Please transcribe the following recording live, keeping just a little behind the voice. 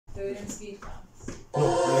Third and speed counts. No,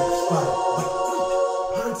 like spot.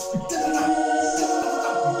 Hand speed.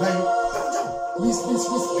 Miss, gun,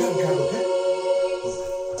 okay?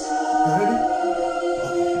 You ready?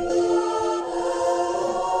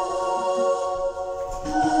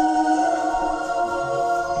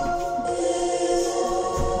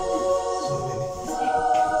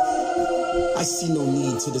 I see no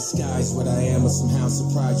need to disguise what I am or somehow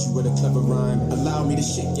surprise you with a clever rhyme. Allow me to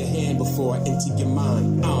shake your hand before I enter your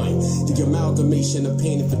mind. I'm the amalgamation of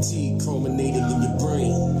pain and fatigue culminating in your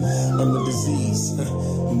brain. I'm a disease.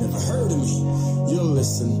 You never heard of me. You'll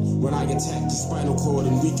listen when I attack the spinal cord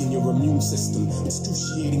and weaken your immune system.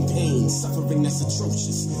 Excruciating pain, suffering that's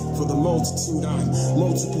atrocious. For the multitude, I'm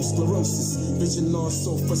multiple sclerosis. Vision loss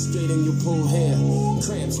so frustrating you pull hair.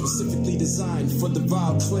 Cramps specifically designed for the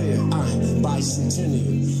vial clear. I'm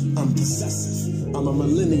bicentennial, I'm possessive. I'm a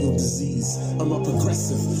millennial disease, I'm a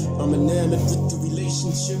progressive. I'm enamored with the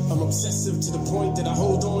relationship. I'm obsessive to the point that I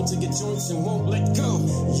hold on to your joints and won't let go.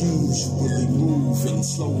 Usually move in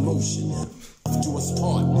slow motion. Do us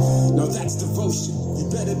part. Now that's devotion. You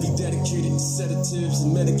better be dedicated to sedatives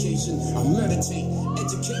and medication. I meditate,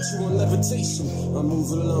 educate you on levitation. I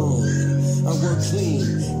move alone, I work clean.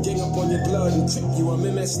 Gang up on your blood and trip you. I'm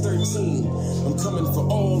MS-13. I'm coming for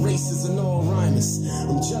all races and all rhymers.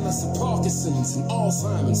 I'm jealous of Parkinson's and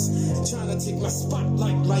Alzheimer's. Trying to take my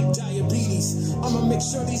spotlight like diabetes. I'ma make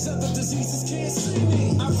sure these other diseases can't see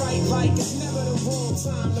me. I write like it's never the wrong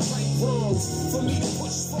time to right wrongs. For me to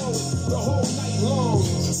push forward the whole night long.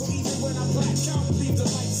 So even when I black out, leave the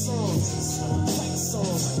lights on. Lights on.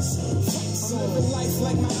 I'm living life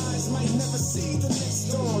like my eyes might never see the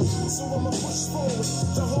next dawn. So I'ma push forward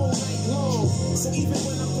the whole night long. So even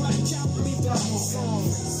when I black out, leave the lights on.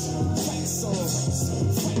 Lights on.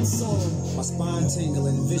 Lights on. My spine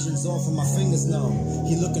tingling, vision's off and my fingers numb.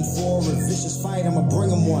 He looking for a vicious fight, I'ma bring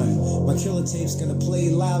him one. My killer tape's gonna play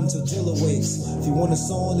loud until Jill awakes. If you want a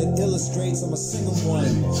song that illustrates, I'ma sing him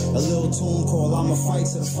one. A little tune called I'ma fight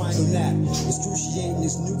to the final nap. Excruciating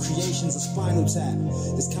this new creation's a spinal tap.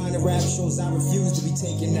 This kind of rap shows I refuse to be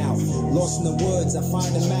taken out. Lost in the woods, I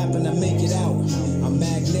find a map and I make it out. I'm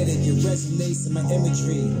magnetic, it resonates in my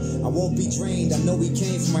imagery. I won't be drained, I know he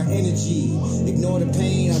came from my energy. Ignore the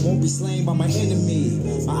pain, I won't be slain by my enemy.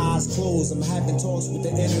 My eyes closed, I'm having talks with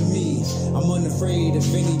the enemy. I'm unafraid of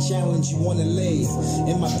any challenge you wanna lay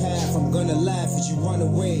in my path. I'm gonna laugh as you run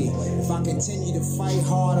away. If I continue to fight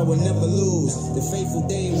hard, I will never lose. The fateful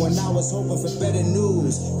day when I was hoping for better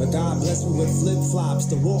news, but God blessed me with flip-flops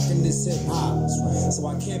to walk in this hip-hop. So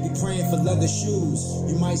I can't be praying for leather shoes.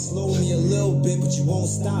 You might slow me a little bit, but you won't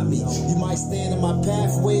stop me. You might stand in my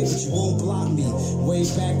pathway, but you won't block me. Way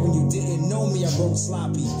back when you didn't know me, I wrote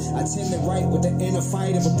sloppy. I tend to write with the inner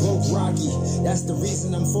fight of a broke Rocky. That's the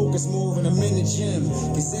reason I'm focused more when I'm in the gym.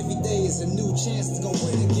 Cause every day is a new chance to go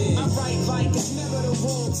win again. I write like it's never the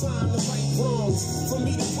wrong time to right wrongs. For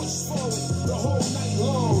me to push forward the whole night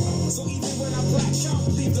long. So even when I black out,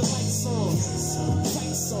 leave the lights on.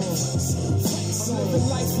 Lights on. I'm living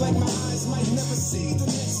life like my eyes might never see the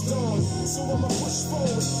next dawn. So I'ma push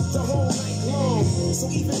forward the whole night long. So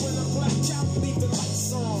even when I black out, leave the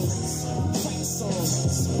lights on.